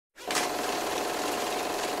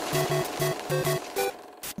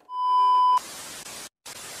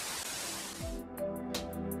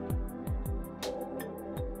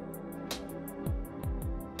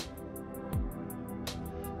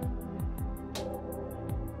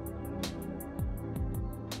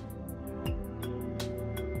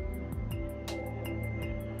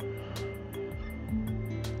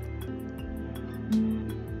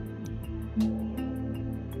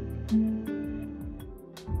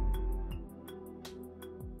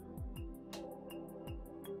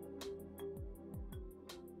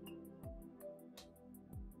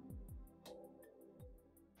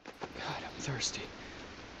Thirsty.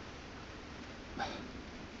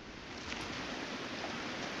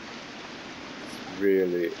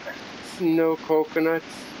 Really? No coconuts?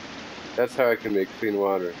 That's how I can make clean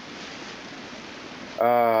water.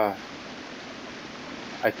 I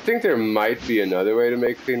think there might be another way to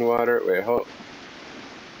make clean water. Wait, hold.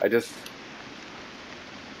 I just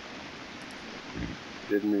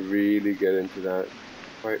didn't really get into that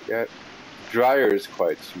quite yet. Dryer is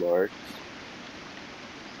quite smart.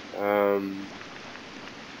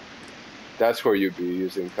 That's where you'd be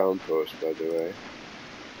using compost, by the way.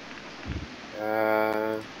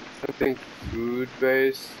 Something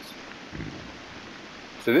food-based.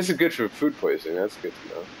 So this is good for food poisoning. That's good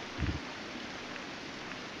to know.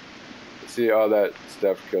 See, all that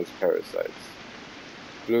stuff kills parasites.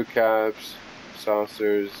 Blue caps,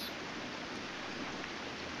 saucers.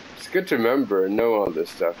 It's good to remember and know all this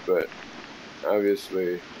stuff, but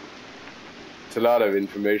obviously it's a lot of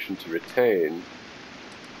information to retain.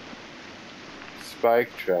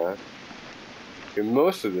 Spike trap. Okay,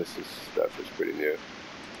 most of this stuff is pretty new,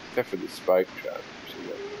 except for the spike trap.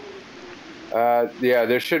 Yeah,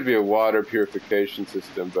 there should be a water purification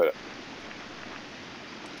system, but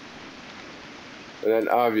that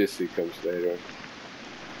obviously comes later.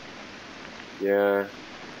 Yeah.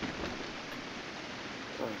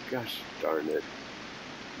 Oh gosh, darn it.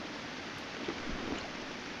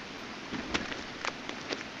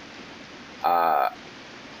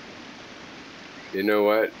 You know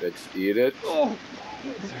what? Let's eat it. Oh,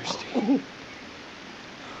 thirsty.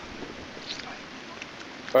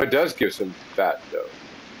 Oh, it does give some fat, though.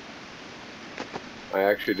 I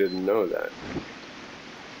actually didn't know that.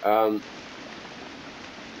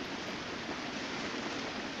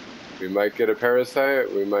 We might get a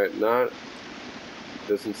parasite, we might not.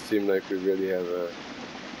 Doesn't seem like we really have a...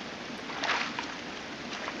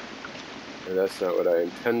 And that's not what I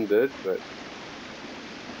intended, but...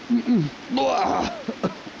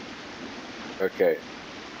 Okay.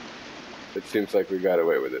 It seems like we got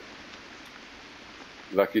away with it.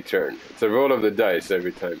 Lucky turn. It's a roll of the dice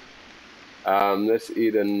every time. Let's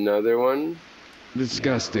eat another one.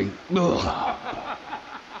 Disgusting.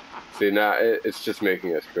 See, now it's just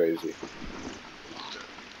making us crazy.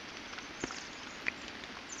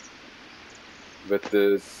 But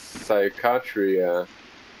the psychotria,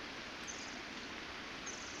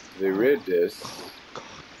 the iridis.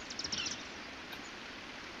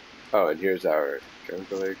 Oh, and here's our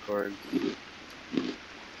jungle acorn.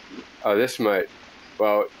 Oh, this might.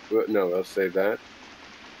 Well, no, I'll save that.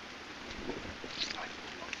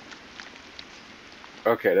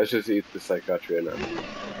 Okay, let's just eat the psychotria now.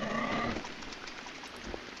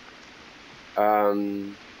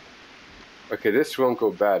 Okay, this won't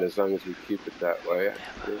go bad as long as we keep it that way.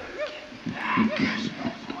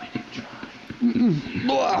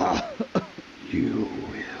 You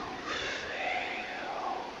will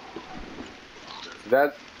fail.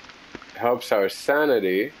 That helps our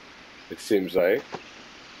sanity, it seems like.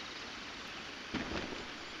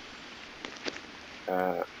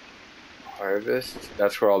 Harvest.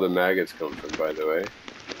 That's where all the maggots come from, by the way.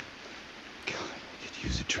 God, I could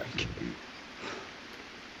use a drink.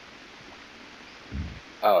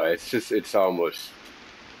 Oh, it's almost...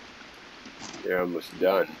 You're almost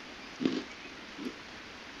done.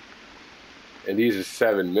 And these are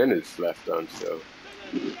 7 minutes left on, so...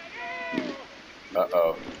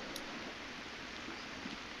 Uh-oh.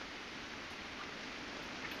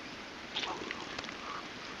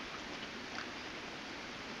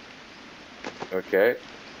 Okay.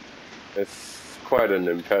 That's quite an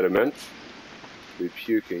impediment. Be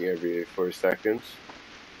puking every 4 seconds.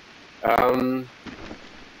 And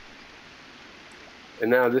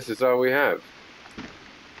now this is all we have.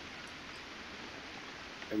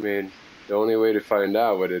 I mean, the only way to find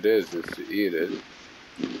out what it is to eat it.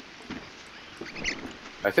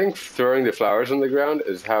 I think throwing the flowers on the ground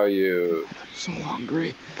is how you... I'm so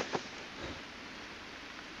hungry.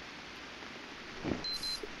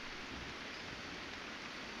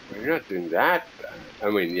 You're not doing that bad. I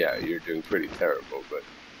mean, yeah, you're doing pretty terrible, but...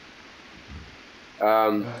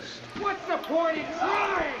 What's the point in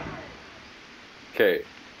trying? Okay.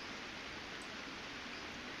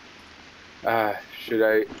 Should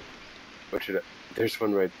I? What should I? There's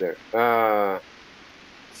one right there.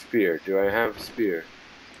 Spear. Do I have spear?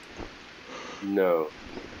 No.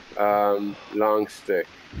 Long stick.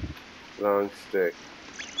 Long stick.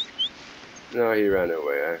 No, he ran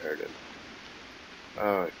away. I heard him.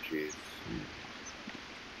 Oh, jeez.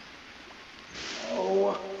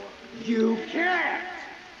 Oh, you can't!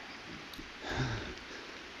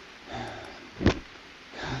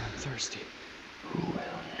 Thirsty. Who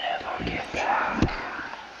will never get back? Go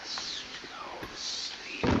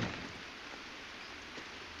sleep.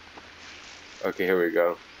 Okay, here we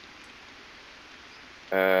go.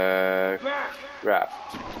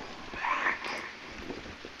 Raft.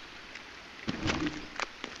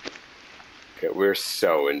 Okay, we're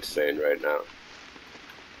so insane right now.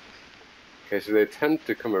 Okay, so they tend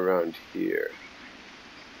to come around here.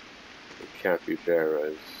 It can't be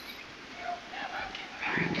Barras. You'll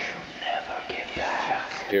never get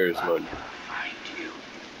back. Here's one. Find you.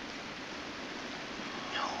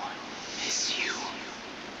 No one will miss you.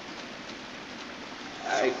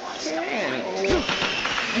 I can't.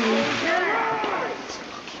 You can't. It's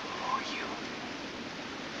looking for you.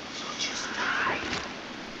 So just die.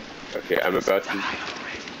 Okay, I'm about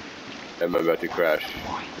to crash.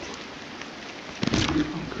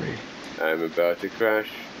 Hungry. I'm about to crash.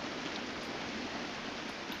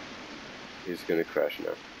 He's gonna crash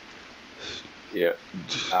now. Yeah.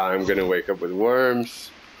 I'm gonna wake up with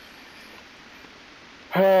worms.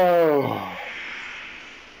 Oh.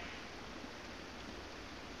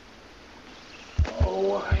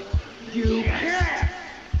 Oh, you can't.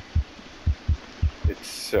 It's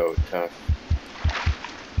so tough.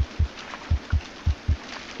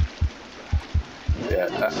 Yeah.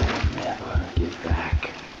 Never get back.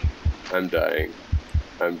 I'm dying.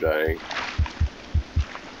 I'm dying.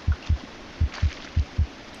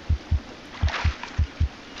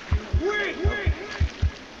 Wait!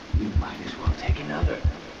 You might as well take another.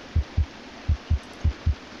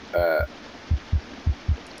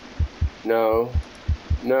 No.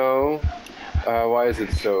 No. Why is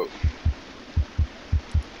it so...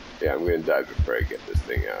 Yeah, I'm gonna die before I get this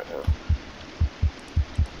thing out, huh?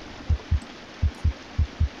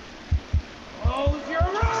 Close your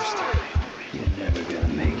eyes! You're never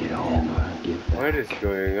gonna make it home. What is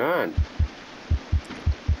going on?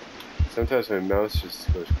 Sometimes my mouse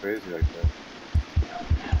just goes crazy like that.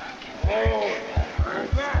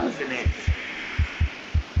 Isn't it?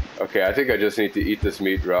 Okay, I think I just need to eat this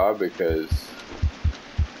meat raw because...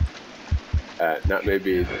 not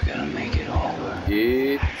maybe... Never gonna make it home.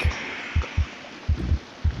 Eat...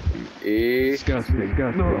 Eat... Disgusting.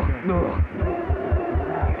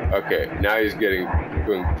 Okay, now he's going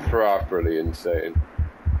properly insane.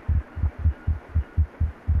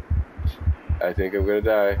 I think I'm gonna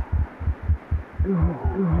die.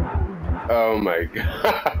 Oh my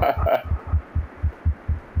god.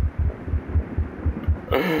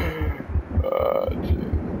 Oh, jeez.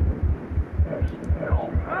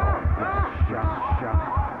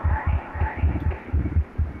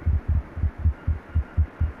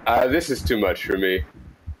 This is too much for me.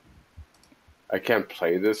 I can't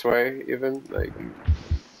play this way, even, like...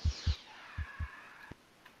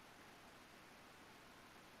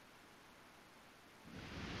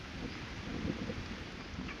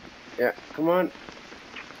 Yeah, come on.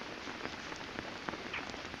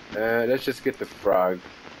 Let's just get the frog.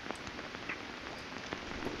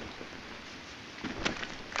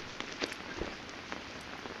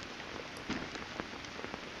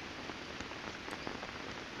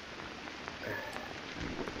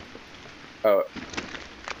 Oh.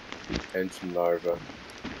 And some larvae.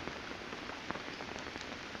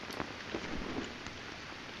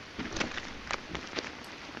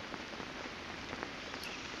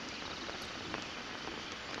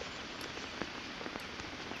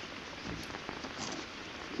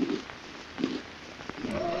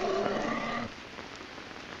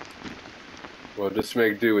 We'll just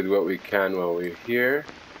make do with what we can while we're here.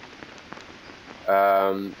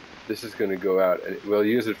 This is going to go out, and we'll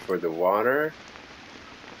use it for the water.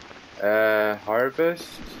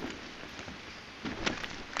 Harvest.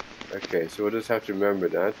 Okay, so we'll just have to remember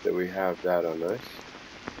that we have that on us.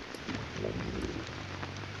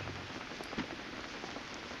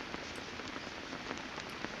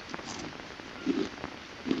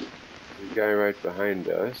 The guy right behind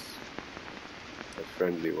us, a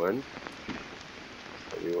friendly one.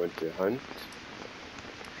 We want to hunt.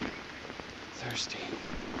 Thirsty.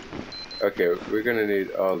 Okay, we're gonna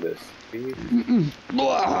need all this. Eat.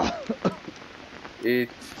 Eat.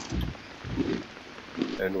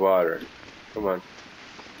 And water. Come on.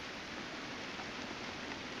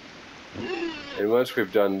 And once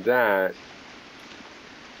we've done that,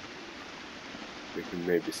 we can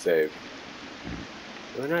maybe save.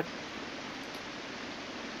 We're not...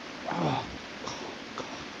 Oh.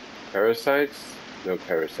 Parasites? No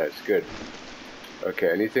parasites. Good.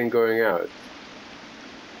 Okay, anything going out?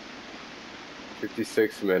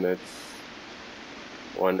 56 minutes.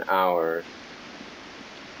 1 hour.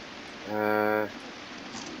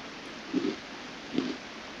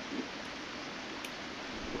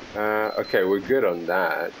 Okay, we're good on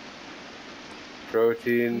that.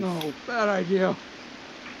 Proteins. No, bad idea.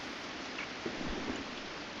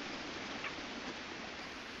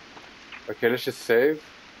 Okay, let's just save.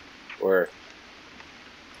 Or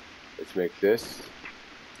let's make this.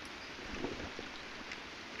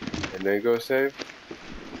 And then go save.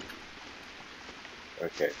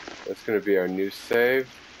 Okay, that's gonna be our new save.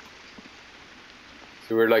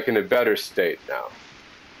 So we're like in a better state now.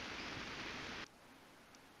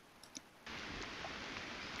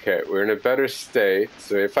 Okay, we're in a better state,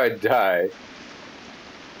 so if I die...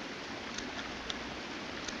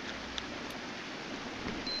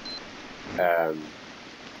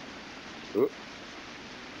 Ooh.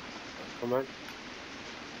 Come on.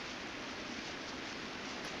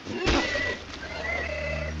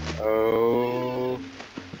 Oh.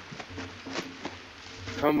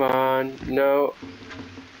 Come on. No.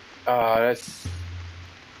 Ah, that's...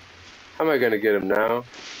 How am I gonna get him now?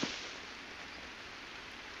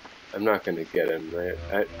 I'm not gonna get him, right?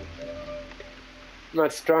 I'm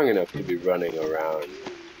not strong enough to be running around.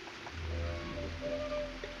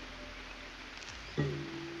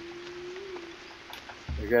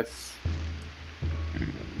 I guess...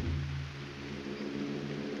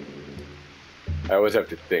 I always have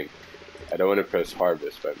to think. I don't want to press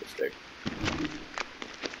harvest by mistake. I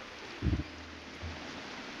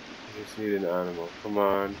just need an animal. Come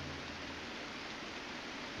on.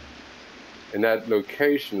 And that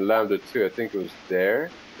location, Lambda 2, I think it was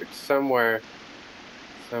there. It's somewhere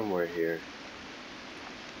here.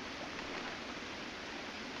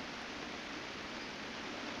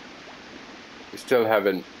 We still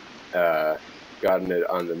haven't gotten it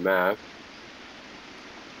on the map.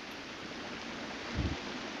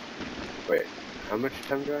 Wait, how much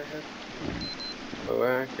time do I have? Oh,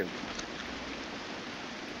 I can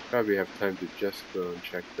probably have time to just go and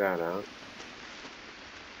check that out.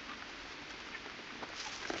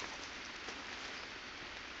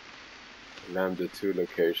 Lambda 2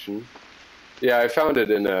 location. Yeah, I found it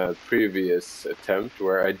in a previous attempt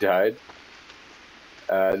where I died.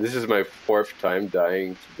 This is my 4th time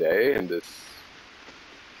dying today in this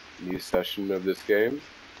new session of this game.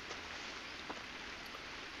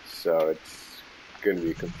 So it's going to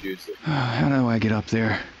be confusing. How do I get up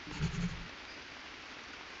there?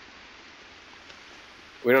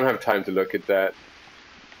 We don't have time to look at that,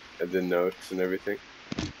 at the notes and everything.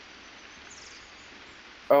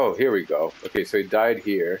 Oh, here we go. Okay, so he died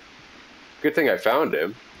here. Good thing I found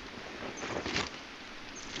him.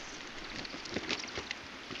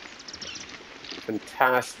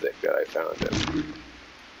 Fantastic that I found him.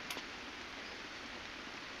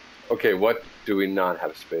 Okay, what do we not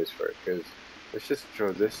have space for? Because let's just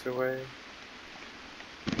throw this away.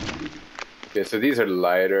 Okay, so these are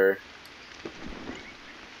lighter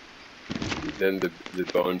than the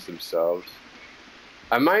bones themselves.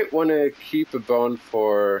 I might want to keep a bone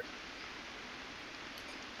for...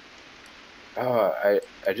 Oh,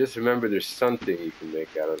 I just remember there's something you can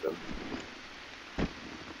make out of them.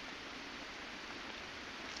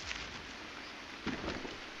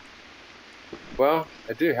 Well,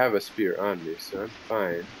 I do have a spear on me, so I'm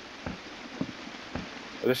fine.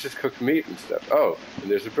 Well, let's just cook meat and stuff. Oh,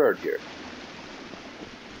 and there's a bird here.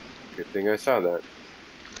 Good thing I saw that.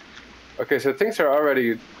 Okay, so things are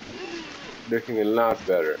already looking a lot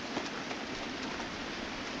better.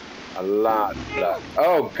 A lot.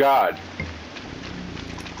 Oh, God.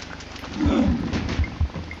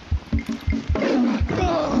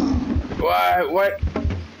 What?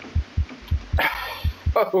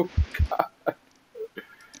 Oh, God.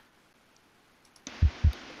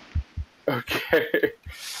 Okay.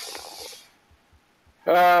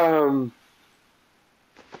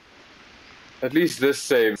 At least this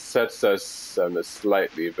save sets us on a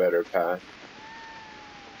slightly better path.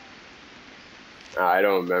 I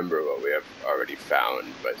don't remember what we have already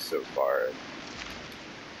found, but so far,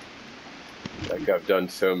 like I've done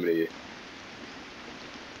so many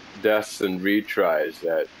deaths and retries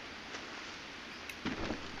that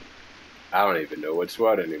I don't even know what's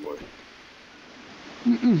what anymore.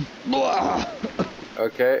 Blah.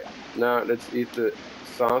 Okay, now let's eat the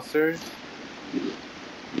saucers.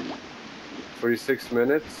 46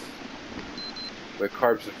 minutes. My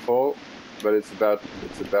carbs are full, but it's about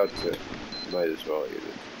to. Might as well eat it.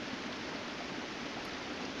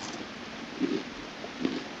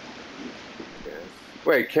 Yes.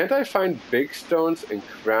 Wait, can't I find big stones and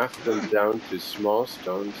craft them down to small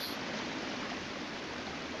stones?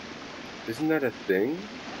 Isn't that a thing?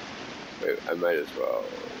 Wait, I might as well.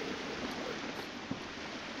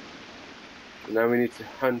 So now we need to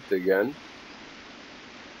hunt again.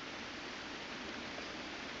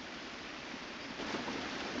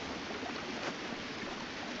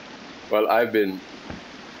 Well, I've been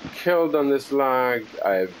killed on this log.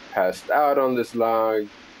 I've passed out on this log.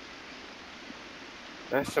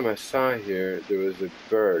 Last time I saw here, there was a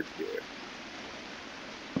bird here.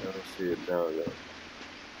 I don't see it now, though.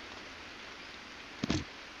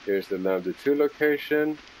 Here's the number 2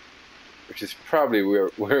 location, which is probably where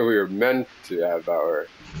we were meant to have our...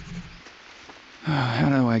 How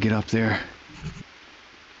do I get up there?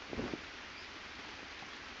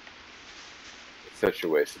 It's such a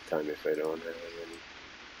waste of time if I don't have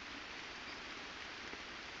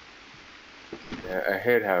any. Yeah, I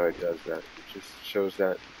hate how it does that. It just shows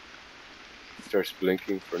that it starts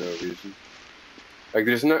blinking for no reason. Like,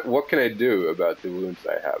 there's not... What can I do about the wounds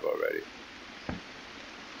I have already?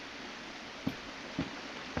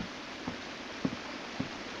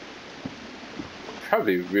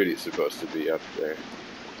 Probably really supposed to be up there.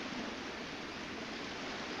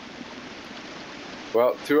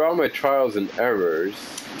 Well, through all my trials and errors,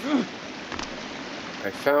 I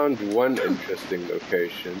found one interesting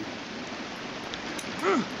location.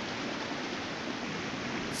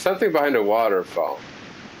 Something behind a waterfall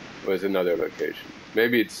was another location.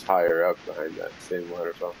 Maybe it's higher up behind that same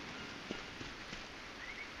waterfall.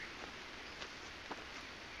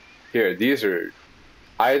 Here, these are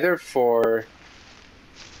either for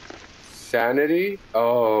sanity.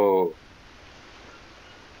 Oh,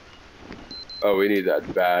 we need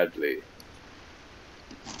that badly.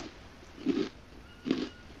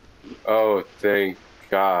 Oh, thank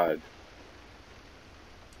God.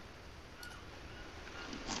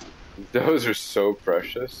 Those are so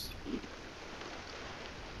precious.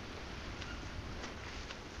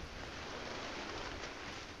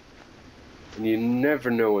 And you never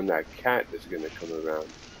know when that cat is going to come around.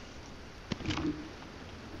 You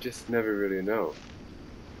just never really know.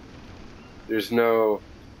 There's no...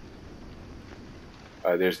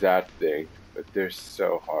 there's that thing, but they're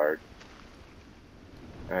so hard.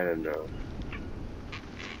 I don't know.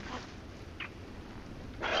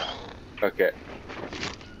 Okay.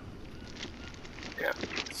 Yeah.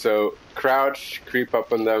 So crouch, creep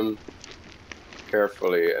up on them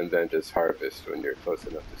carefully, and then just harvest when you're close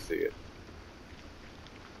enough to see it.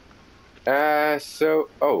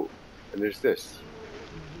 Oh, and there's this.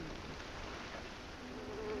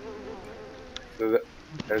 So that,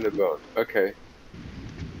 and a bone. Okay.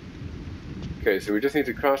 Okay, so we just need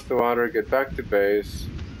to cross the water, get back to base,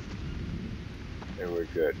 and we're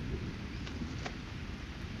good.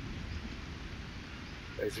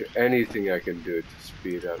 Is there anything I can do to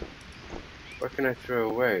speed up? What can I throw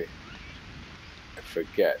away? I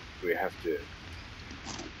forget. We have to...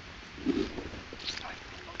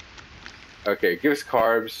 Okay, it gives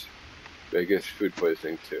carbs, but it gives food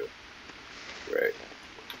poisoning too. Right.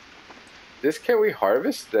 This, can we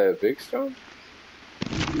harvest the big stone?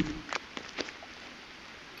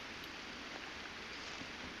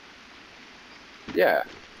 Yeah.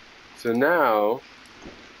 So now,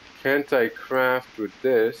 can't I craft with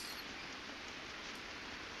this?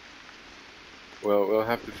 Well, we'll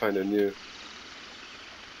have to find a new...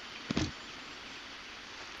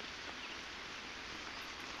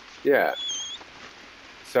 Yeah.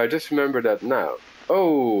 So I just remembered that now.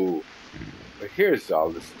 Oh! Well, here's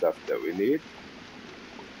all the stuff that we need.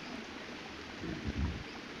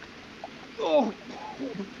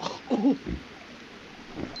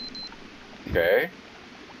 Okay.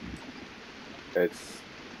 Let's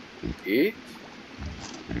eat.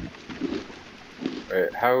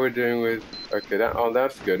 Alright, how are we doing with... Okay,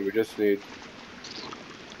 that's good. We just need...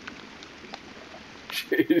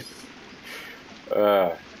 Jeez.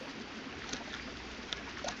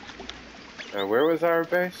 Where was our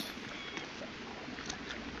base?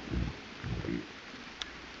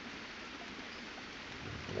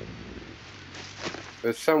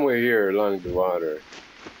 It's somewhere here along the water.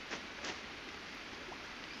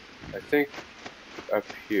 I think up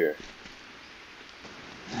here.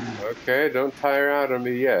 Okay, don't tire out on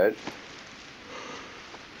me yet.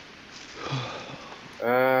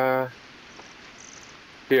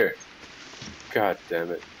 Here. God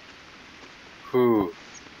damn it. Whew.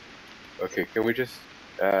 Okay, can we just...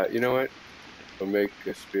 you know what? We'll make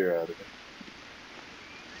a spear out of it.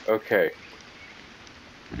 Okay.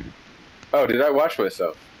 Oh, did I wash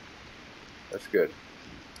myself? That's good.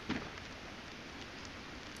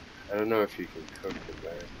 I don't know if you can cook the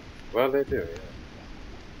maggots. Well, they do, yeah.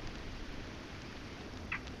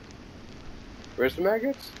 Where's the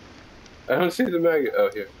maggots? I don't see the maggot. Oh,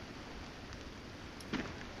 here.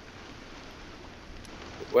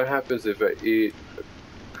 What happens if I eat a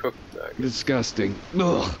cooked maggot? Disgusting.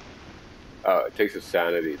 Ugh. Oh, it takes the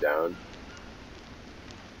sanity down.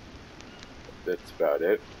 That's about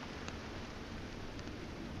it.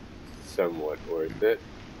 Somewhat worth it.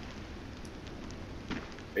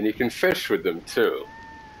 And you can fish with them too.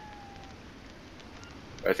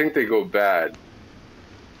 I think they go bad.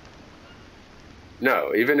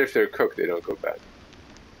 No, even if they're cooked, they don't go bad.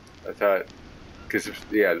 I thought, because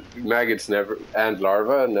yeah, maggots never and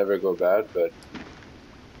larvae never go bad, but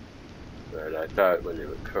I thought when they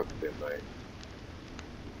were cooked, they might.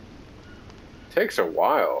 Takes a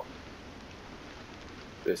while.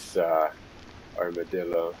 This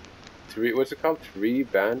armadillo. What's it called?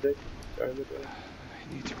 Three-banded armadillo.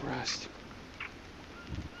 I need to rest.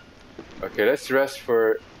 Okay, let's rest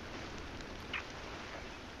for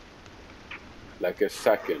like a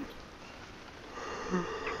second.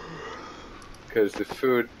 Because the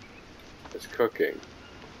food is cooking.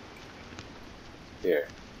 Here.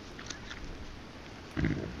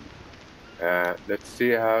 Let's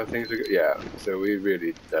see how things are going. Yeah, so we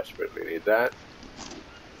really desperately need that.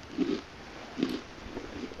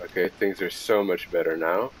 Okay, things are so much better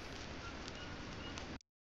now.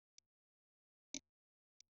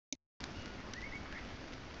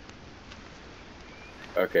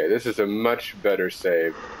 Okay, this is a much better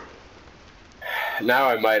save. Now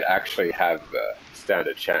I might actually have stand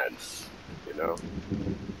a chance, you know.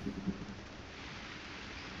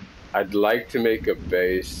 I'd like to make a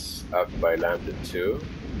base up by Lambda 2,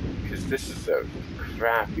 because this is a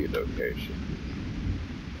crappy location.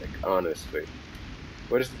 Like, honestly.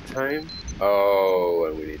 What is the time? Oh,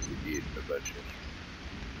 and we need to eat a bunch of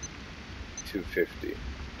 250.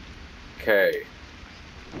 Okay.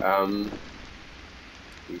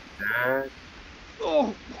 Eat that.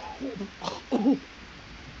 Oh.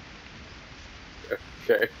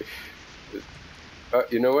 Okay.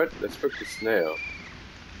 You know what? Let's cook the snail.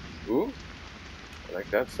 Ooh. I like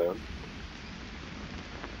that sound.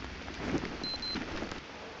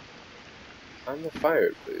 On the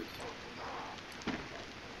fire, please.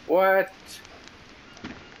 What?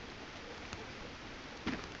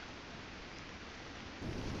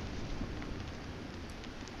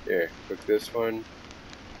 Here, cook this one.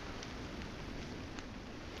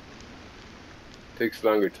 Takes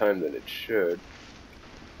longer time than it should.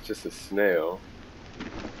 It's just a snail.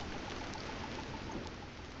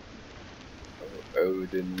 Oh,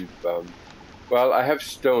 Odin, you bum. Well, I have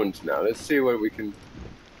stones now. Let's see what we can...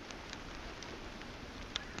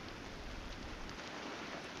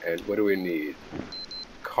 And what do we need?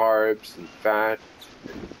 Carbs and fat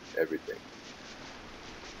and everything.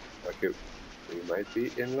 Okay, we might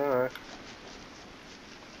be in luck.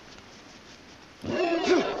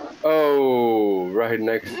 Oh, right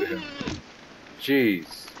next to him.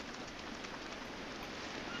 Jeez.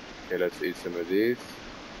 Okay, let's eat some of these.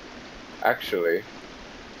 Actually,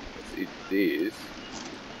 let's eat these.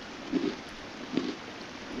 And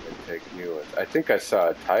take new ones. I think I saw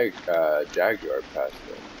a jaguar pass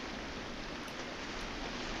there.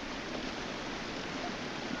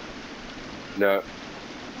 No.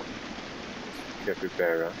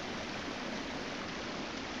 Capybara.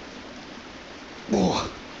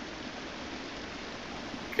 Oh.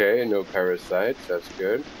 Okay, no parasites. That's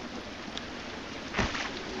good.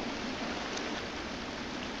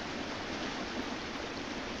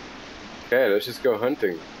 Okay, let's just go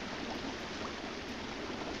hunting.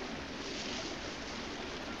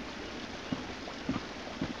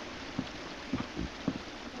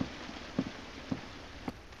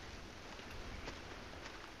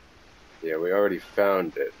 Yeah, we already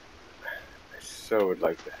found it. I so would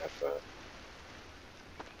like to have a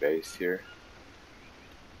base here.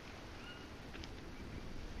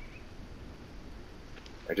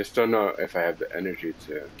 I just don't know if I have the energy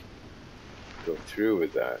to go through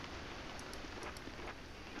with that.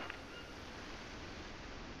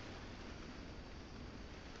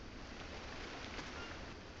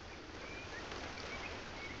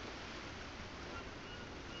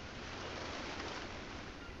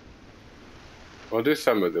 We'll do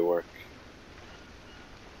some of the work.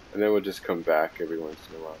 And then we'll just come back every once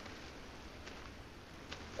in a while.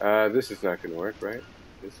 This is not going to work, right?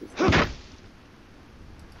 This is...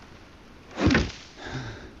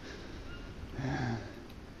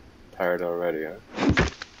 Tired already, huh?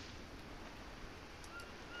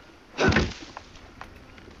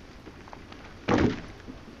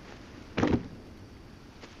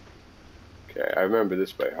 remember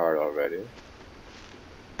this by heart already.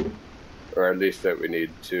 Or at least that we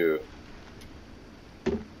need 2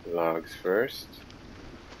 logs first.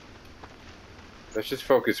 Let's just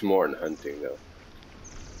focus more on hunting though.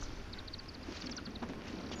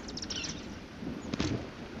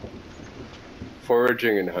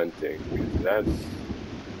 Foraging and hunting, that's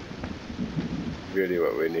really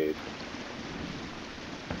what we need.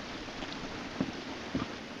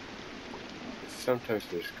 Sometimes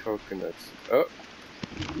there's coconuts. Oh!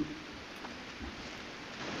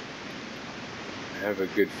 I have a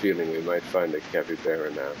good feeling we might find a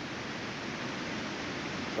capybara now.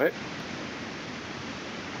 What?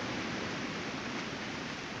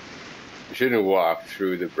 You shouldn't walk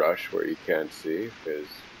through the brush where you can't see, because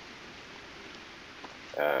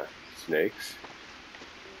snakes.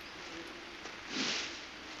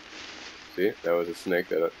 See, that was a snake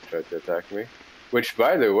that tried to attack me. Which,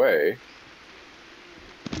 by the way,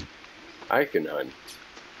 I can hunt.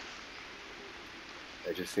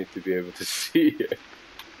 I just need to be able to see it.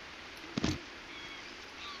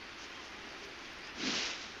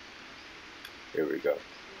 Here we go.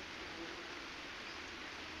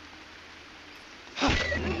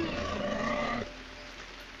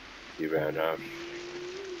 He ran off.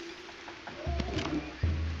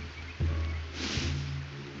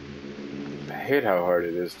 I hate how hard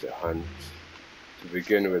it is to hunt, to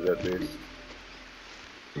begin with at least.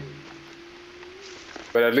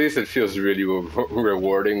 But at least it feels really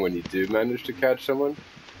rewarding when you do manage to catch someone.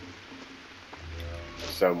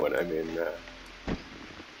 Someone, I mean,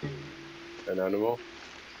 an animal.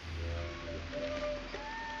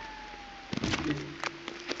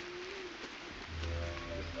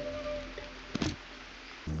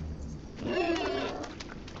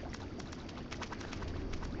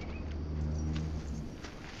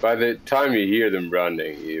 By the time you hear them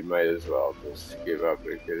running, you might as well just give up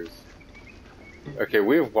because... Okay,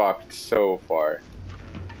 we've walked so far.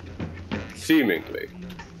 Seemingly.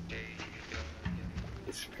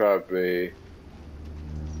 It's probably...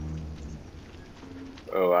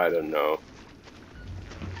 Oh, I don't know.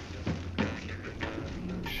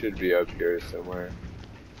 Should be up here somewhere.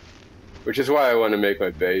 Which is why I want to make my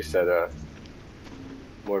base at a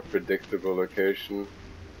more predictable location.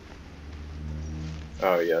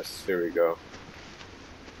 Oh yes, here we go.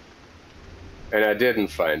 And I didn't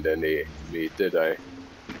find any meat, did I?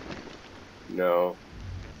 No.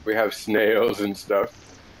 We have snails and stuff.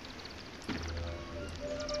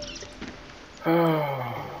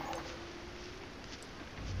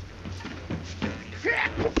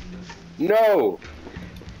 No!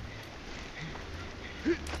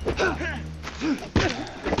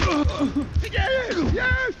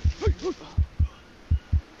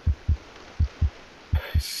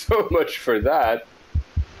 So much for that.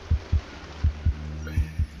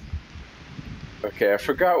 Okay, I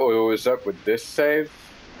forgot what was up with this save.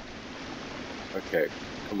 Okay,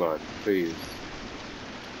 come on, please.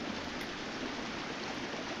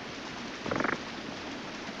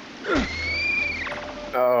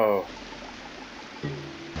 Oh.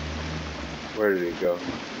 Where did he go?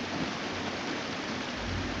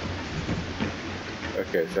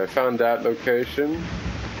 Okay, so I found that location.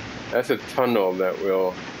 That's a tunnel that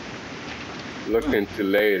we'll look into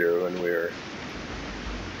later when we're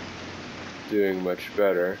doing much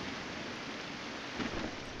better.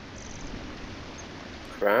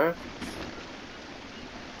 Craft?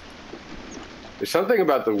 There's something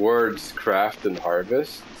about the words craft and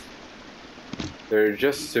harvest. They're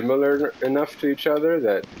just similar enough to each other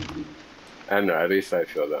that, I don't know, at least I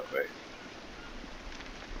feel that way.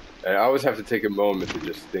 I always have to take a moment to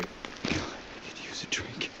just think. God, I could use a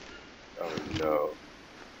drink. Oh no.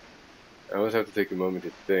 I always have to take a moment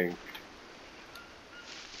to think.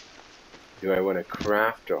 Do I want to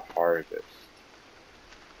craft or harvest?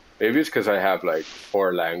 Maybe it's because I have like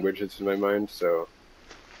 4 languages in my mind, so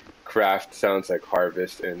craft sounds like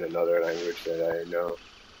harvest in another language that I know.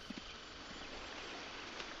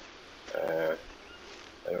 I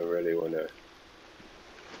don't really want to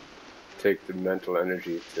take the mental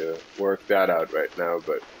energy to work that out right now,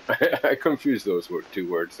 but I confuse those 2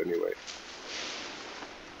 words anyway.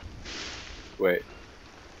 Wait.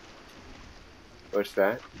 What's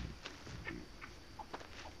that?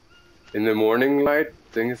 In the morning light,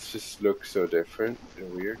 things just look so different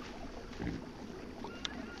and weird.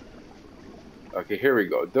 Okay, here we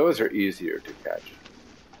go. Those are easier to catch.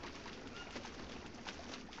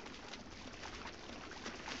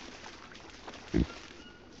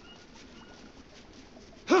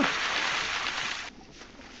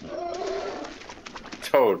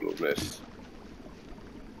 Total miss.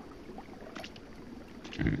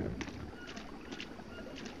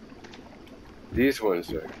 These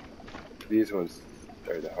ones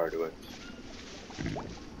are the hard ones.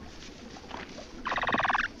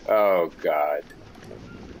 Oh God.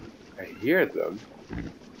 I hear them.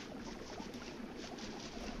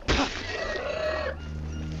 God,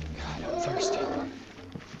 I'm thirsty.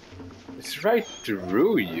 It's right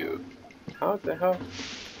through you. How the hell?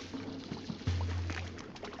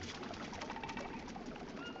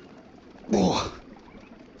 Oh.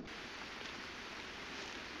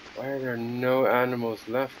 Why are there no animals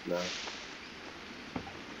left now?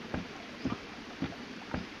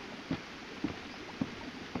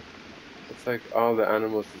 It's like all the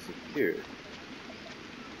animals disappeared.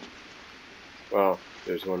 Well,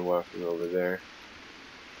 there's one walking over there.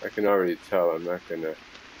 I can already tell I'm not gonna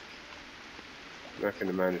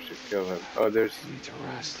manage to kill him. Oh, there's... I need to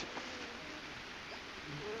rest.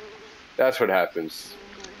 That's what happens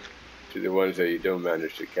to the ones that you don't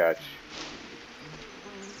manage to catch.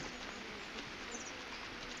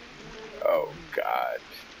 Oh God,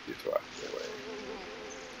 he's walking away.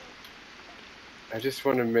 I just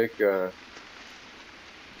want to make a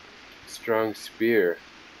strong spear.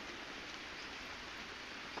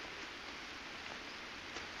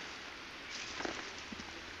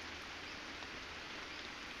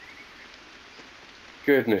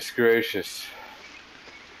 Goodness gracious.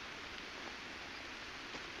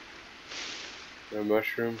 No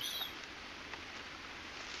mushrooms.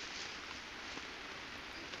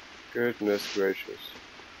 Goodness gracious.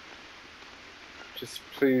 Just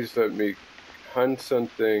please let me hunt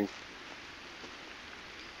something.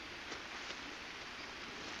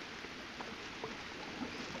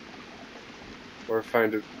 Or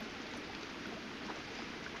find a...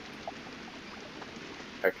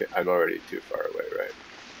 Okay, I'm already too far away, right?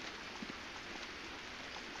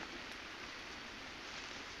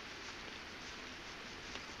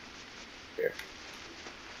 Here.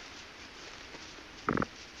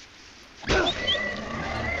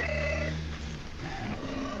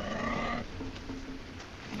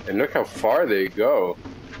 And look how far they go.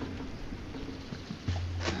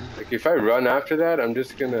 Like if I run after that, I'm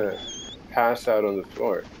just gonna pass out on the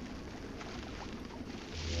floor.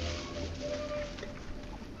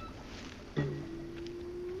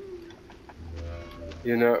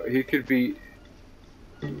 You know, he could be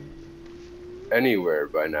anywhere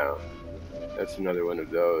by now. That's another one of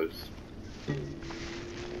those.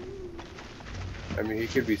 I mean, he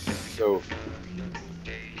could be so...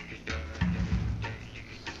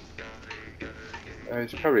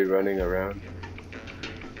 he's probably running around.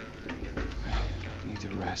 I need to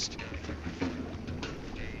rest.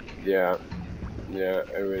 Yeah. Yeah,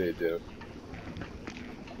 I really do.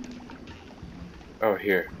 Oh,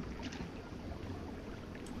 here.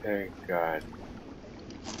 Thank God.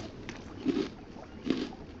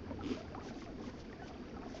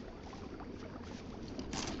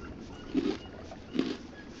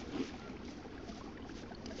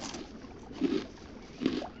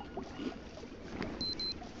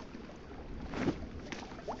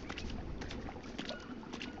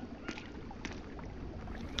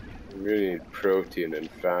 We really need protein and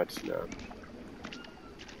fats now.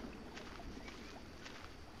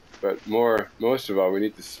 But most of all, we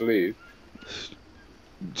need to sleep.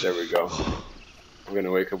 There we go. I'm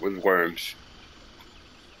gonna wake up with worms.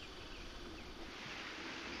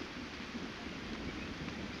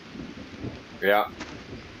 Yeah.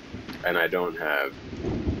 And I don't have...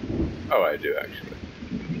 Oh, I do actually.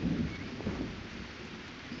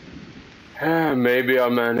 Maybe I'll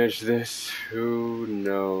manage this. Who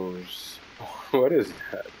knows? What is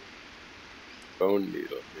that? Bone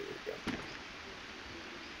needle. Here we go.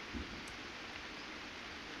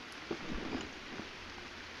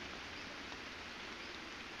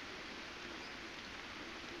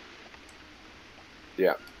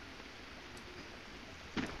 Yeah.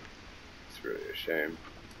 It's really a shame.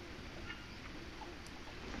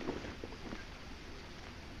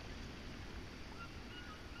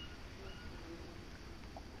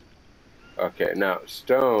 Okay, now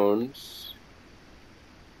stones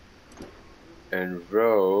and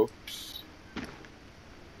ropes.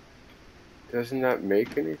 Doesn't that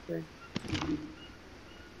make anything?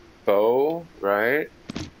 Bow, right?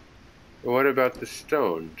 But what about the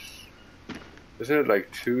stones? Isn't it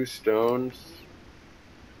like 2 stones?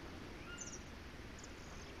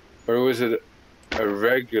 Or was it a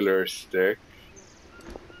regular stick?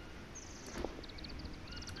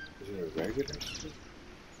 Is it a regular stick?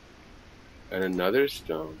 And another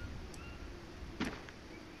stone?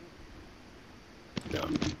 No.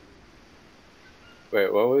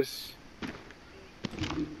 Wait, what was...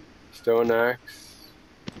 Stone axe?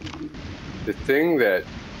 The thing that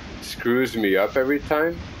screws me up every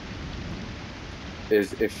time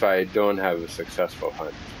is if I don't have a successful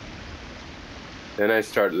hunt. Then I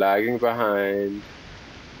start lagging behind,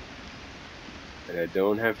 and I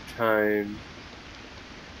don't have time,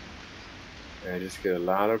 and I just get a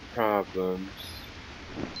lot of problems.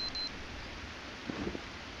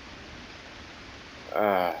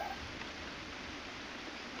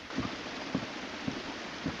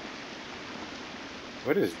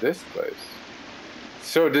 What is this place?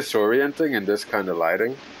 So disorienting in this kind of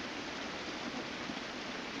lighting.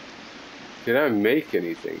 Did I make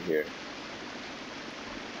anything here?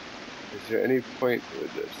 Is there any point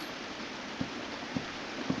with this?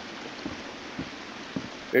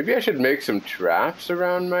 Maybe I should make some traps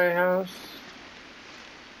around my house?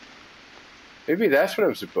 Maybe that's what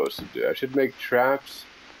I'm supposed to do. I should make traps,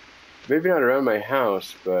 maybe not around my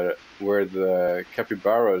house, but where the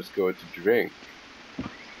capybaras go to drink.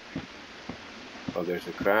 Oh, there's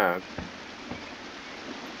a crab.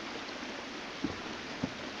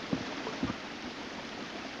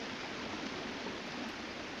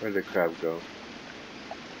 Where'd the crab go?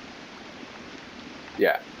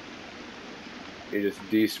 Yeah. He just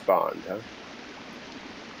despawned, huh?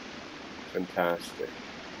 Fantastic.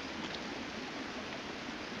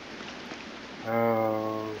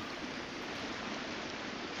 Oh.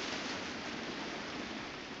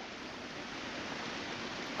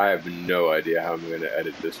 I have no idea how I'm going to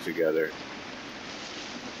edit this together.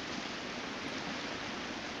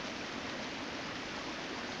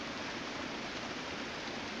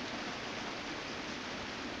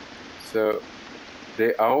 So,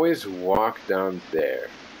 they always walk down there.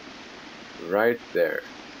 Right there.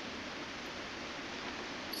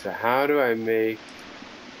 So how do I make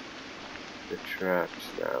the traps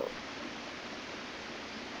now?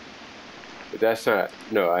 But that's not...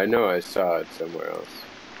 No, I know I saw it somewhere else.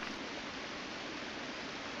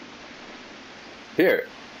 Here.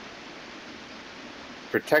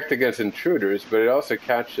 Protect against intruders, but it also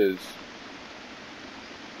catches...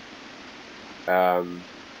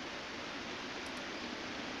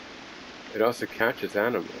 it also catches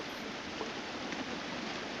animals.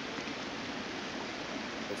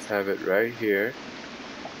 Let's have it right here.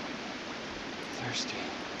 Thirsty.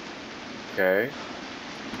 Okay.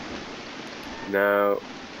 Now,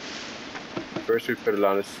 first we put a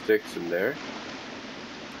lot of sticks in there.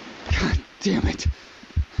 God damn it.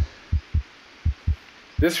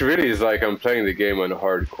 This really is like I'm playing the game on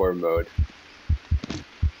hardcore mode.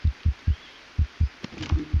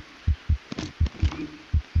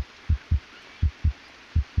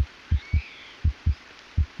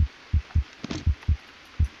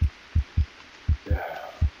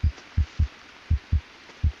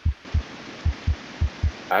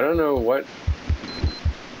 I don't know why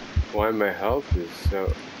my health is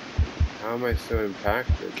so, how am I so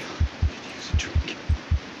impacted? God, I could use a drink.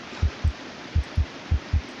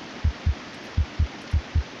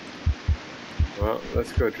 Well,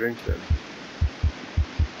 let's go drink then.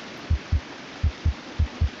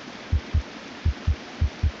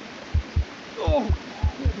 Oh.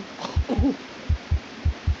 Oh.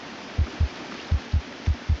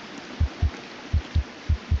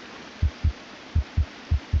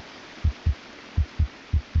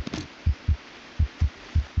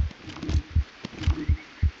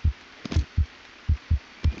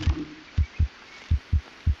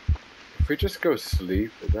 If we just go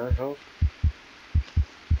sleep, would that help?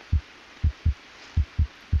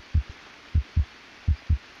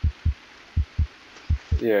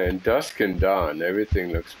 Yeah, in dusk and dawn,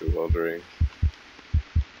 everything looks bewildering.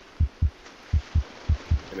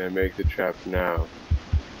 Can I make the trap now?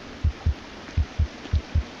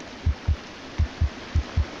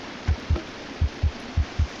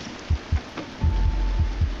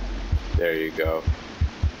 There you go.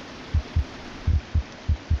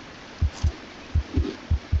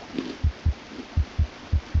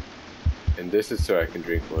 And this is so I can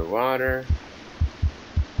drink more water.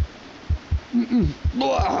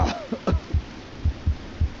 Blah.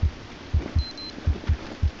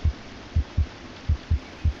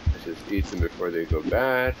 Let's just eat them before they go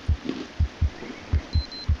bad.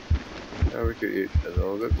 Now we could eat a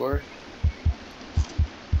little bit more.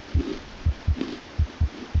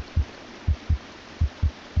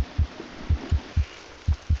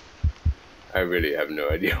 I really have no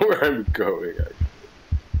idea where I'm going.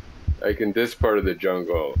 Like in this part of the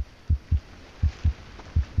jungle,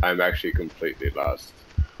 I'm actually completely lost.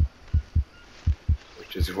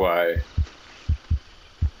 Which is why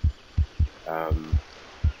I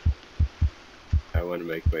want to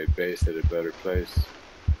make my base at a better place.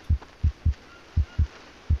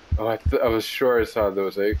 Oh, I was sure I saw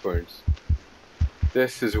those acorns.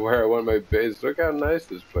 This is where I want my base. Look how nice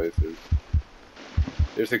this place is.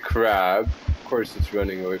 There's a crab. Of course, it's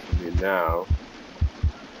running away from me now.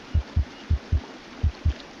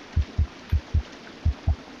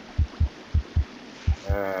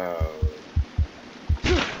 Oh.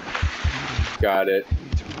 Got it.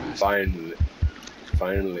 Finally.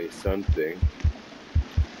 Finally something.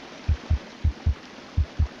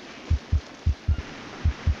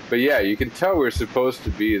 But yeah, you can tell we're supposed to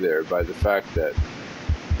be there by the fact that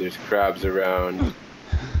there's crabs around.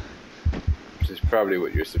 Which is probably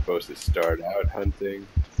what you're supposed to start out hunting.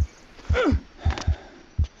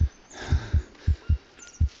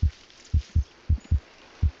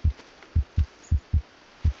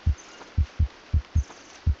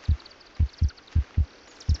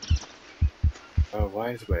 Oh, why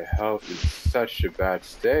is my health in such a bad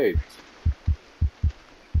state?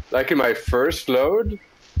 Like in my first load,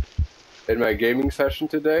 in my gaming session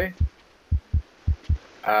today,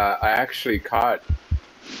 I actually caught,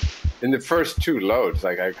 in the first 2 loads,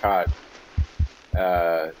 like I caught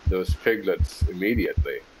those piglets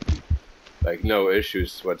immediately. Like no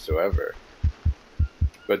issues whatsoever.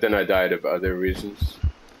 But then I died of other reasons.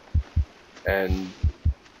 And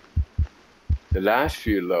the last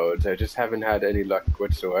few loads, I just haven't had any luck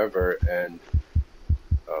whatsoever, and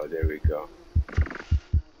oh, there we go.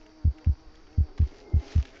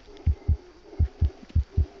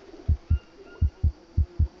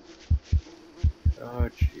 Oh,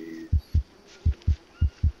 jeez.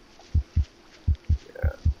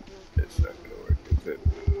 Yeah, it's not gonna work, is it?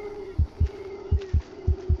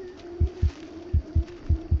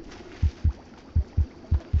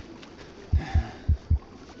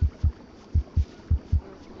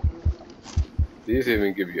 These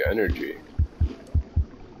even give you energy.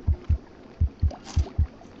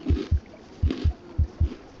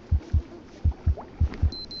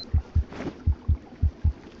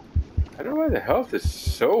 I don't know why the health is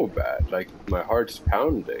so bad. Like, my heart's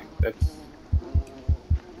pounding. That's...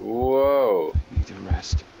 Whoa. I need to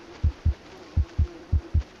rest.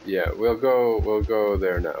 Yeah, we'll go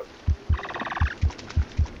there now.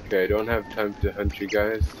 Okay, I don't have time to hunt you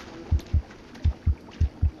guys.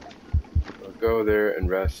 I'll go there and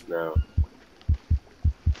rest now.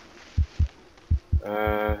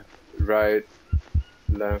 Right,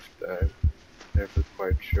 left, I'm never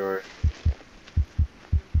quite sure.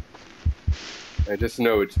 I just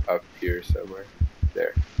know it's up here somewhere.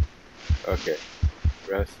 There. Okay.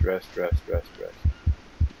 Rest, rest, rest, rest, rest.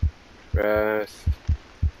 Rest.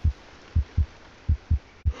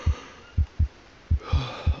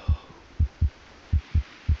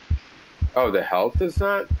 Oh, the health is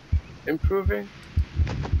not improving?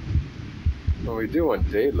 Well, we do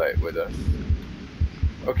want daylight with us.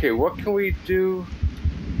 Okay, what can we do?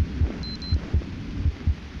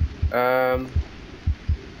 Can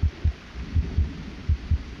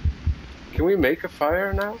we make a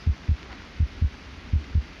fire now?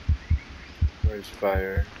 Where's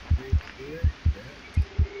fire? Here? Yeah.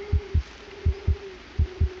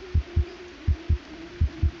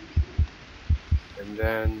 And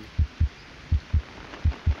then...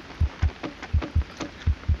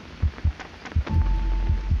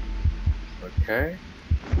 Okay.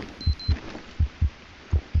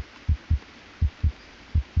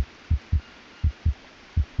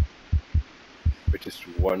 With just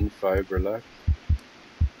 1 fiber left.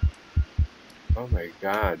 Oh my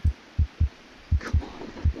god. Come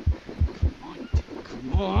on.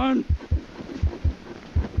 Come on.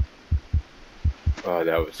 Oh,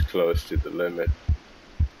 that was close to the limit.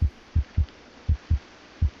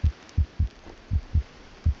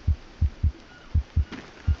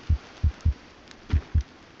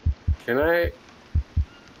 Can I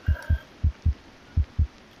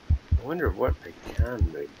wonder what I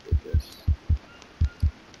can make with this.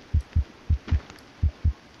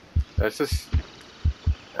 That's just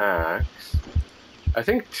axe. I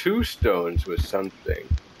think 2 stones was something.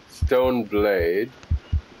 Stone blade.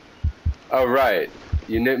 Oh, right.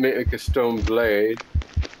 You make a stone blade.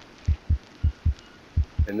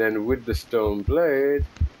 And then with the stone blade...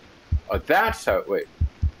 Oh, that's how... Wait.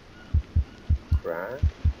 Craft.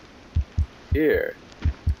 Here.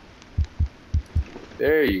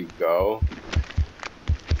 There you go.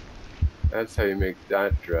 That's how you make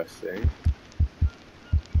that dressing.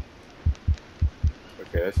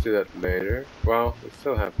 Okay, let's do that later. Well, we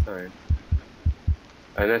still have time.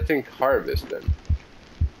 And I think harvest then.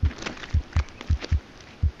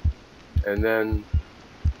 And then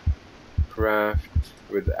craft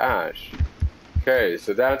with ash. Okay,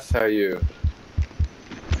 so that's how you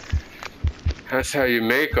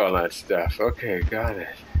make all that stuff. Okay, got it.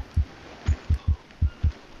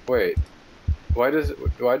 Wait, why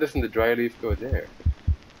doesn't the dry leaf go there?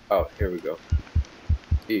 Oh, here we go.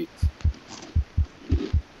 Eat.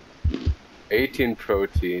 18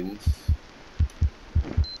 proteins.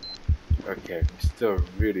 Okay, we still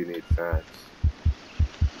really need fats.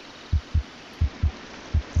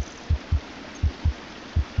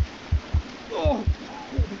 Oh.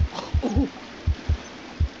 Oh.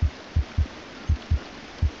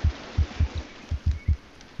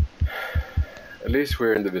 At least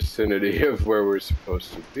we're in the vicinity of where we're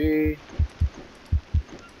supposed to be.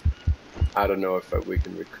 I don't know if we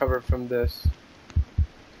can recover from this.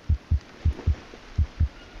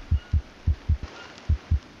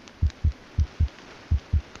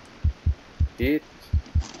 Eat.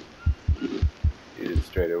 Eat it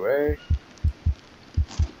straight away.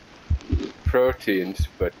 Proteins,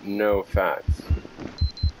 but no fats.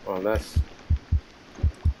 Well, that's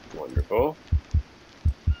wonderful.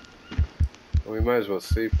 We might as well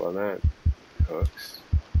sleep while that cooks.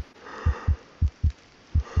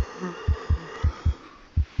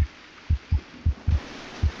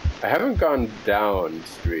 I haven't gone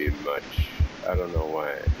downstream much. I don't know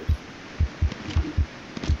why. I just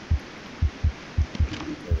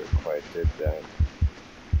never quite did that.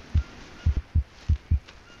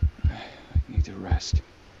 I need to rest.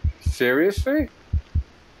 Seriously?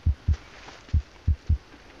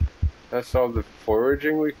 That's all the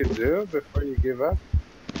foraging we could do before you give up?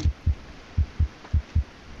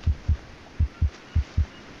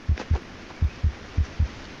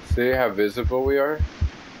 See how visible we are?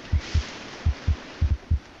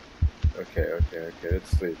 Okay. Let's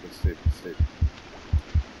sleep. Let's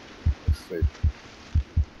sleep.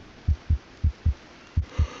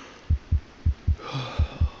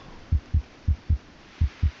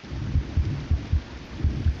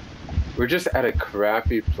 We're just at a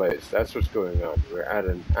crappy place. That's what's going on. We're at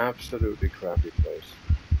an absolutely crappy place.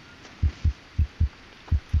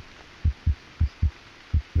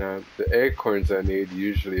 Now, the acorns I need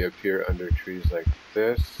usually appear under trees like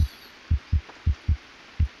this.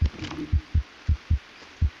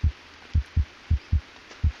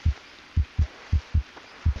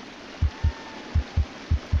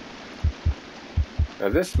 Now,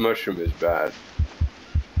 this mushroom is bad.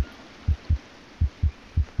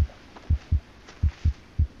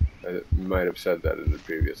 I might have said that in the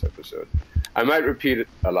previous episode. I might repeat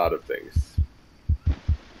a lot of things.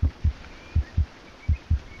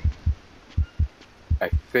 I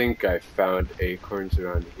think I found acorns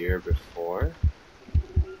around here before.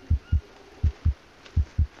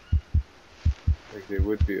 Like they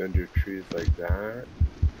would be under trees like that.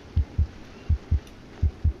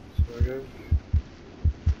 Sort of.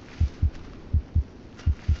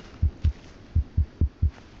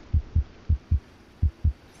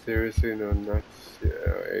 Seriously, no nuts?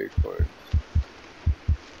 Yeah, acorns.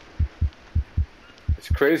 It's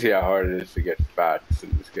crazy how hard it is to get fats in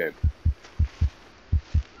this game.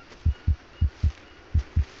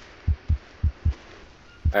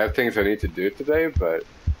 I have things I need to do today, but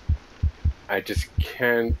I just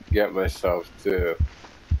can't get myself to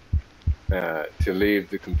leave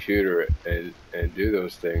the computer and do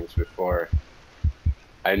those things before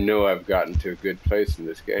I know I've gotten to a good place in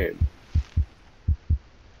this game.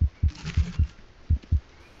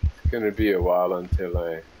 It's gonna be a while until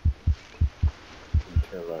I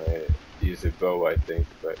use a bow, I think,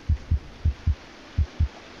 but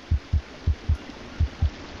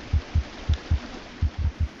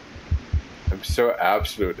I'm so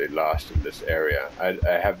absolutely lost in this area. I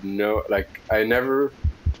have no, like, I never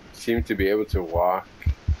seem to be able to walk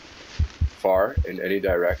far in any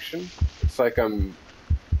direction. It's like I'm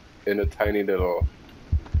in a tiny little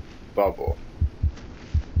bubble.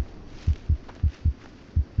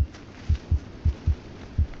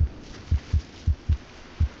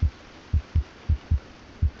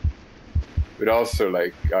 But also,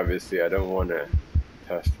 like, obviously I don't want to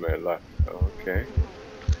test my luck. Oh, okay.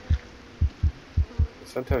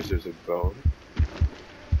 Sometimes there's a bone.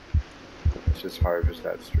 Let's just harvest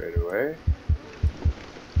that straight away.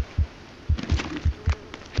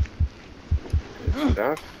 Good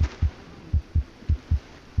stuff.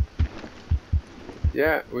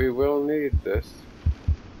 Yeah, we will need this.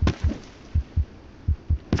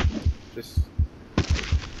 Just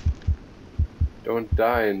don't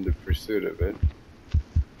die in the pursuit of it.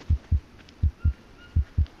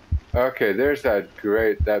 Okay, there's that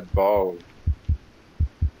ball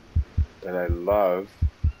that I love.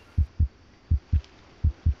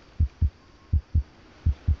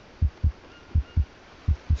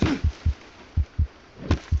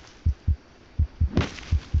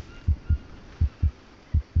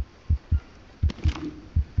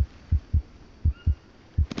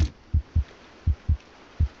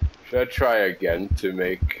 Should I try again to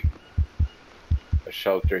make a a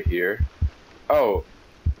shelter here. Oh!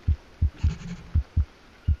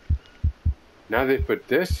 Now they put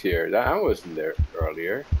this here. That wasn't there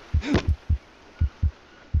earlier.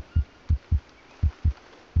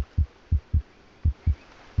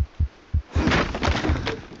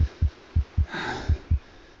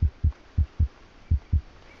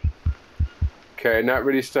 Okay, not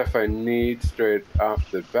really stuff I need straight off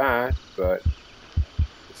the bat, but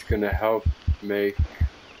it's gonna help make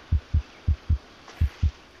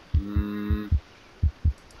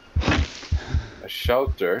a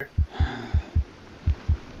shelter.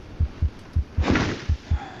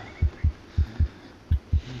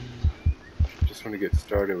 Just want to get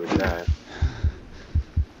started with that.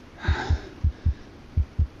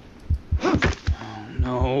 Oh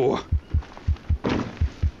no.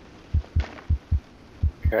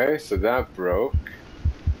 Okay, so that broke.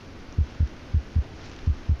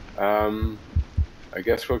 I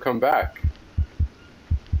guess we'll come back.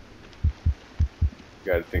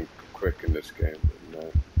 Gotta think quick in this game.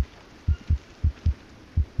 And,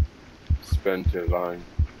 spend too long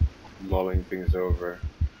mulling things over.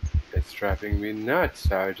 It's driving me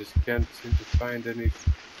nuts. I just can't seem to find any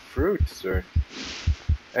fruits or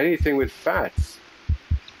anything with fats.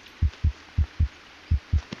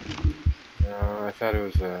 I thought it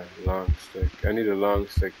was a long stick. I need a long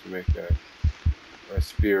stick to make a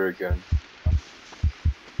spear again.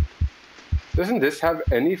 Doesn't this have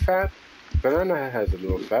any fat? Banana has a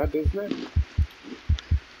little fat, doesn't it?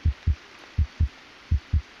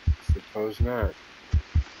 Suppose not.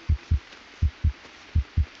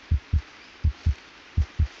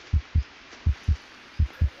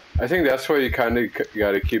 I think that's why you kind of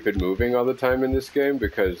got to keep it moving all the time in this game,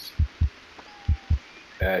 because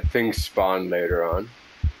things spawn later on.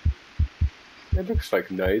 It looks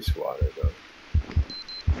like nice water, though.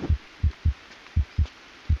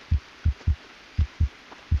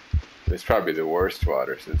 It's probably the worst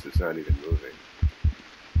water since it's not even moving.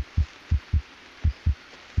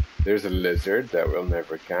 There's a lizard that we'll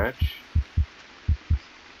never catch.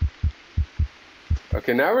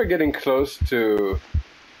 Okay, now we're getting close to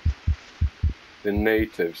the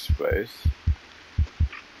natives' place.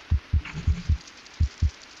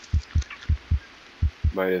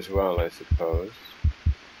 Might as well, I suppose.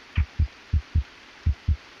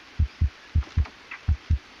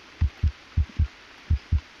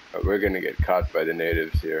 But we're gonna get caught by the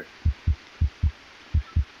natives here.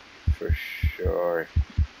 For sure.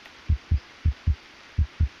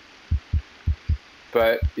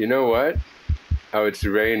 But, you know what? Oh, it's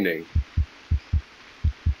raining.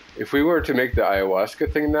 If we were to make the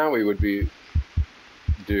ayahuasca thing now, we would be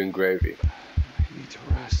doing gravy. I need to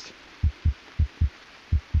rest.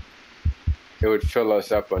 It would fill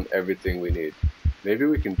us up on everything we need. Maybe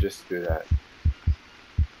we can just do that.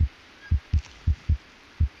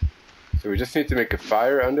 So we just need to make a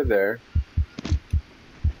fire under there.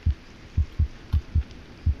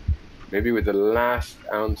 Maybe with the last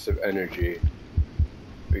ounce of energy,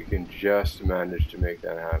 we can just manage to make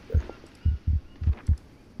that happen.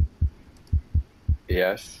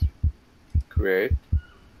 Yes. Create.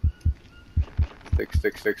 Stick,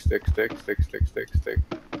 stick, stick, stick, stick, stick, stick, stick, stick.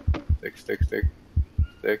 Stick, stick, stick,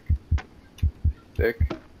 stick,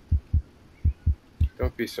 stick.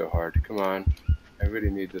 Don't be so hard, come on. I really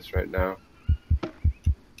need this right now.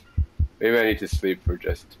 Maybe I need to sleep for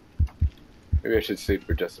just... Maybe I should sleep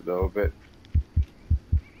for just a little bit.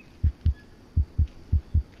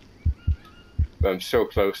 But I'm so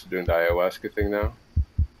close to doing the ayahuasca thing now.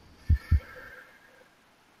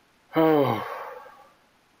 Oh.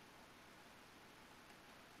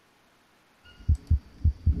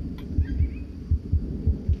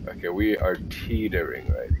 Okay, we are teetering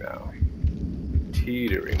right now.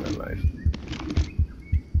 Teetering on life.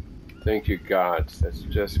 Thank you, gods. That's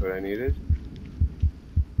just what I needed.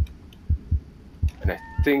 And I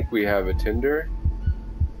think we have a tinder.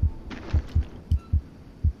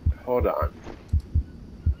 Hold on.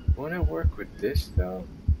 I want to work with this, though.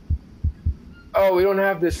 Oh, we don't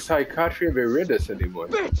have this psychiatry of Iridus anymore.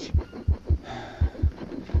 Bitch!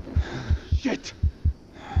 Shit!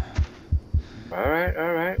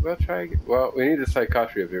 Alright, we'll try again. Well, we need the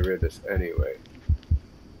psychiatry of Iridus anyway.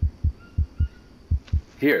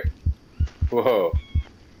 Here. Whoa.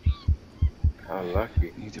 How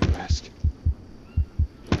lucky. I need to rest.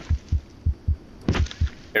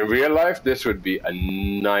 In real life, this would be a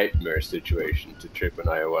nightmare situation to trip on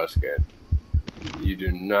ayahuasca in. You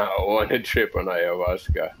do not want to trip on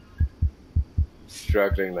ayahuasca.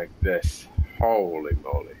 Struggling like this. Holy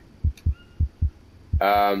moly.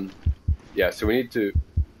 Yeah, so we need to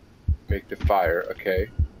make the fire, okay.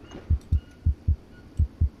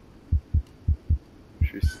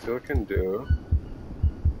 which we still can do.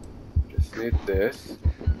 Just need this.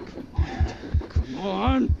 Come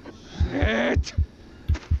on. Shit.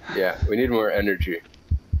 Yeah, we need more energy.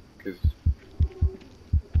 Because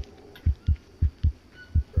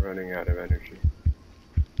we're running out of energy.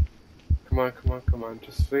 Come on, come on, come on.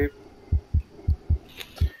 Just sleep.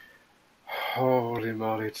 Holy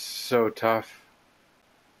moly, it's so tough.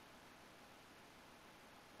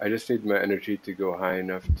 I just need my energy to go high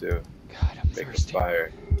enough to God, I'm make thirsty. a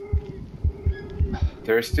fire.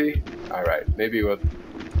 Thirsty? Alright, maybe we'll...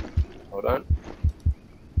 Hold on.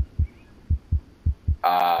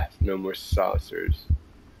 Ah, no more saucers.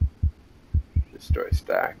 Destroy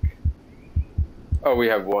stack. Oh, we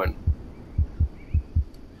have one.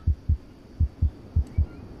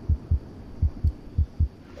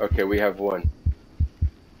 Okay, we have one.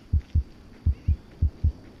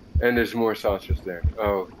 And there's more saucers there.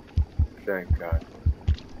 Oh, thank God.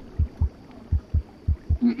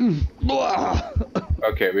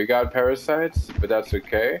 Okay, we got parasites, but that's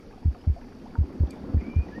okay.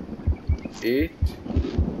 Eat.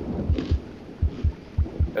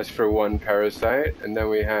 That's for one parasite. And then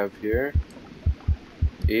we have here.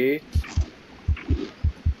 Eat.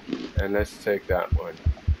 And let's take that one.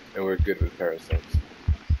 And we're good with parasites.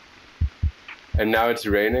 And now it's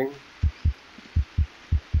raining.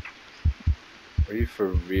 Are you for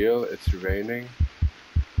real? It's raining?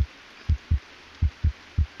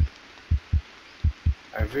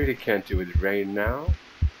 I really can't do with rain now.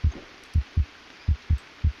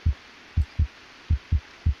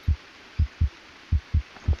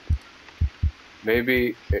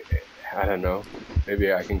 Maybe, I don't know.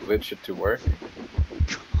 Maybe I can glitch it to work.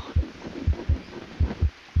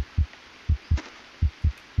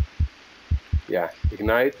 Yeah,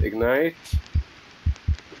 ignite, ignite.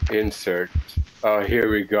 Insert. Oh, here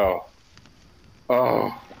we go.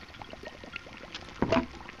 Oh.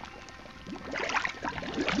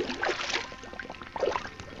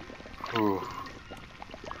 Whew.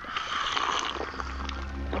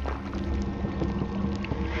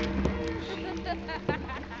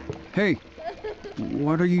 Hey,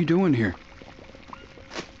 what are you doing here?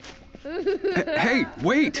 Hey,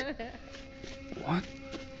 wait! What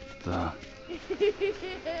the...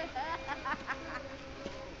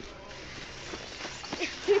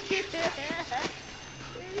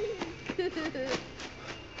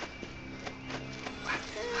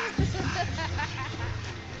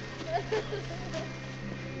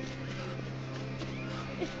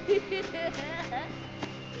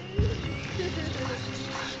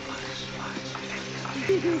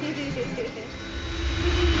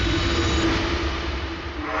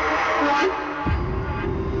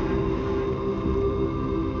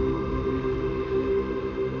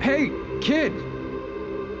 Hey, kid!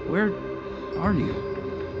 Where are you?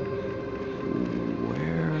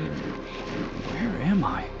 Where am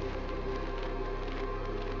I?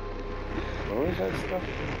 What was that stuff?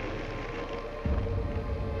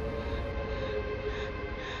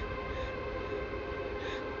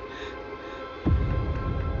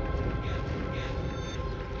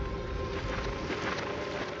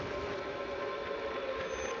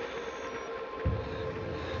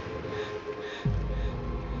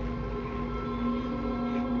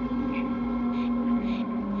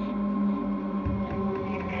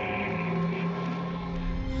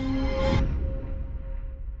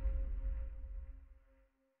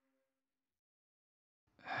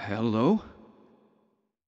 Hello?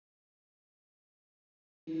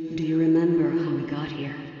 Do you remember how we got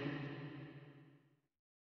here?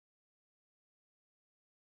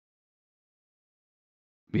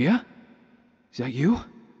 Mia? Is that you?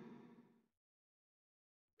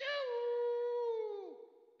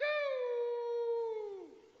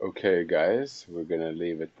 Okay, guys, we're gonna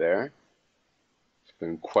leave it there. It's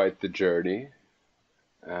been quite the journey.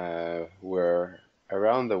 We're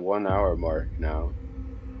around the 1 hour mark now.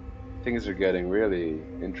 Things are getting really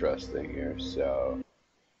interesting here, so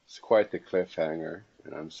it's quite the cliffhanger,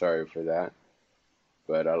 and I'm sorry for that.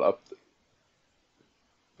 But I'll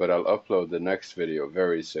upload the next video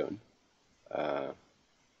very soon, and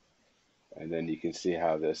then you can see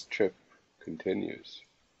how this trip continues.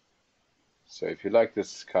 So if you like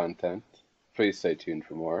this content, please stay tuned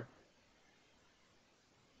for more.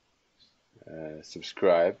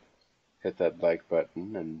 Subscribe, hit that like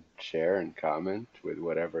button, and share and comment with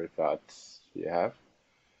whatever thoughts you have.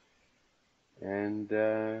 And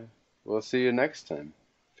we'll see you next time.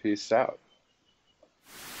 Peace out.